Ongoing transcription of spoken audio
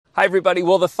Hi everybody.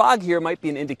 Well, the fog here might be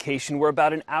an indication we're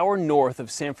about an hour north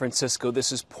of San Francisco.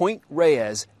 This is Point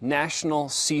Reyes National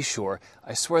Seashore.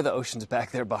 I swear the ocean's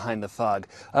back there behind the fog.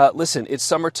 Listen, it's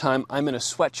summertime. I'm in a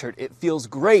sweatshirt. It feels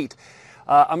great.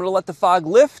 I'm going to let the fog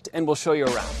lift and we'll show you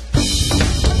around.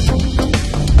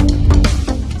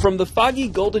 From the foggy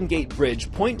Golden Gate Bridge,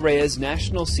 Point Reyes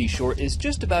National Seashore is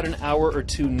just about an hour or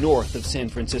two north of San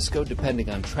Francisco, depending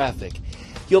on traffic.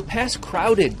 You'll pass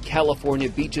crowded California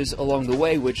beaches along the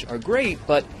way, which are great,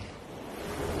 but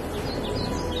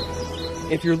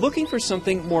if you're looking for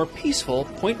something more peaceful,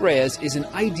 Point Reyes is an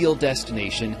ideal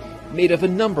destination made of a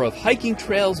number of hiking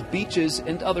trails, beaches,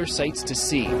 and other sights to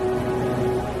see.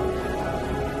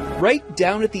 Right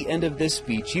down at the end of this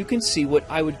beach, you can see what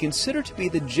I would consider to be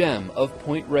the gem of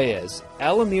Point Reyes,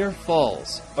 Alamir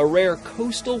Falls, a rare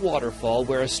coastal waterfall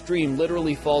where a stream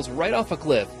literally falls right off a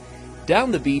cliff,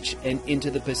 down the beach and into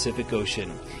the Pacific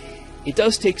Ocean. It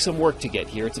does take some work to get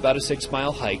here. It's about a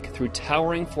 6-mile hike through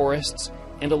towering forests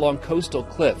and along coastal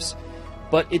cliffs,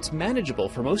 but it's manageable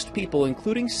for most people,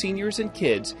 including seniors and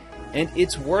kids, and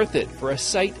it's worth it for a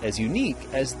sight as unique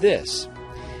as this.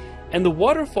 And the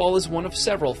waterfall is one of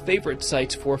several favorite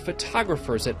sites for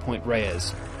photographers at Point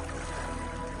Reyes.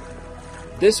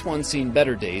 This one's seen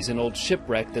better days, an old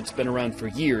shipwreck that's been around for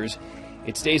years.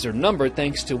 Its days are numbered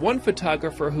thanks to one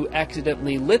photographer who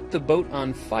accidentally lit the boat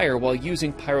on fire while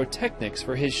using pyrotechnics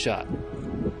for his shot.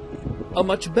 A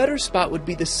much better spot would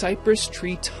be the Cypress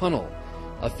Tree Tunnel,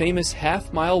 a famous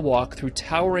half-mile walk through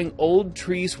towering old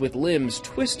trees with limbs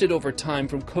twisted over time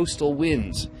from coastal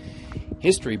winds.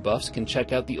 History buffs can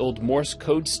check out the old Morse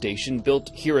code station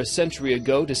built here a century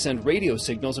ago to send radio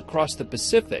signals across the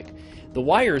Pacific. The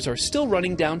wires are still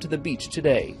running down to the beach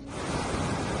today.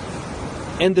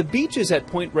 And the beaches at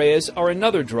Point Reyes are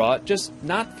another draw, just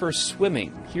not for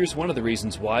swimming. Here's one of the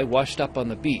reasons why, washed up on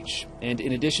the beach. And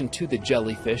in addition to the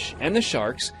jellyfish and the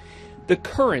sharks, the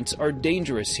currents are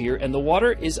dangerous here and the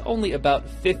water is only about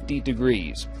 50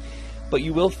 degrees. But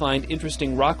you will find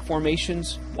interesting rock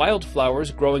formations,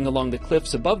 wildflowers growing along the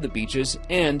cliffs above the beaches,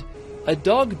 and a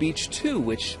dog beach too,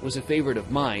 which was a favorite of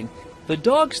mine. The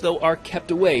dogs, though, are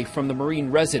kept away from the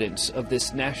marine residents of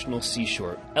this national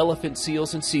seashore. Elephant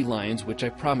seals and sea lions, which I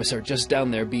promise are just down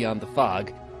there beyond the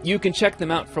fog. You can check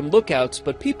them out from lookouts,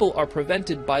 but people are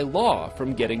prevented by law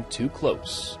from getting too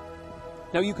close.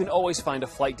 Now, you can always find a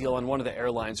flight deal on one of the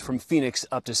airlines from Phoenix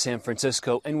up to San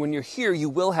Francisco, and when you're here, you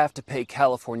will have to pay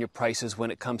California prices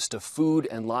when it comes to food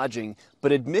and lodging,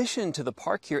 but admission to the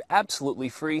park here absolutely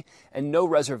free and no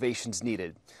reservations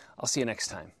needed. I'll see you next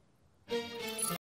time.